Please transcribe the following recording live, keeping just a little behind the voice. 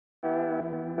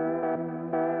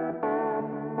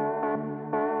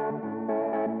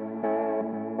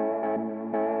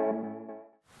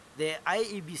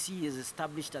IEBC is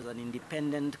established as an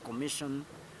independent commission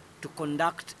to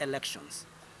conduct elections.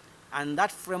 And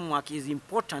that framework is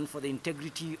important for the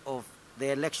integrity of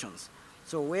the elections.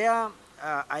 So where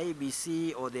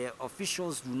IEBC or the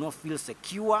officials do not feel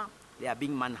secure, they are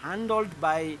being manhandled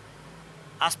by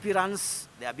aspirants,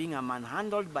 they are being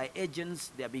manhandled by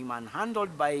agents, they are being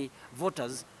manhandled by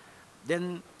voters,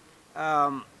 then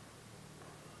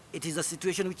it is a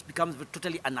situation which becomes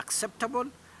totally unacceptable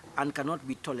and cannot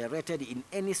be tolerated in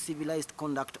any civilized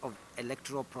conduct of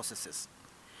electoral processes.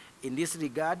 In this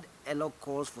regard, ELOG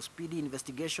calls for speedy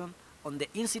investigation on the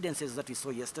incidences that we saw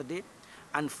yesterday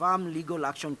and firm legal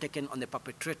action taken on the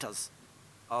perpetrators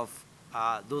of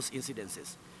those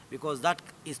incidences, because that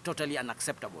is totally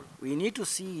unacceptable. We need to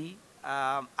see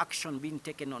action being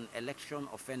taken on election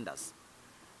offenders.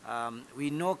 We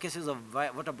know cases of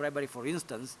voter bribery, for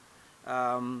instance,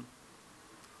 are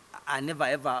never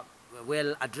ever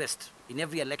well addressed in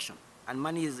every election, and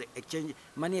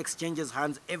money exchanges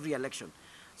hands every election.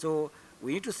 So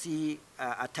we need to see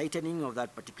a tightening of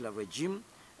that particular regime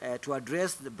to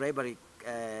address the bribery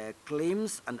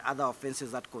claims and other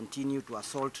offenses that continue to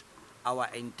assault our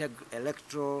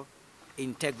electoral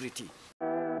integrity.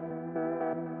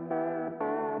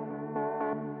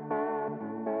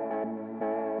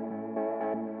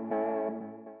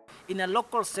 In a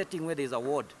local setting where there's a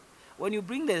ward, when you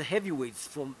bring the heavyweights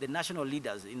from the national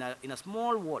leaders in a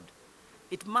small ward,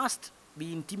 it must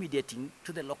be intimidating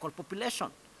to the local population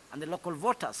and the local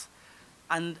voters.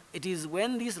 And it is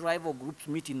when these rival groups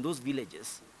meet in those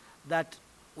villages that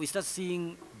we start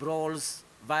seeing brawls,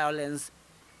 violence,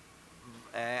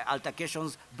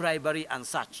 altercations, bribery, and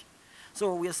such.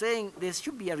 So we are saying there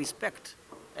should be a respect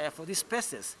for these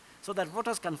spaces so that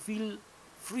voters can feel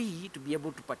free to be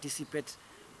able to participate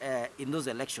in those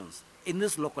elections in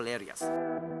these local areas.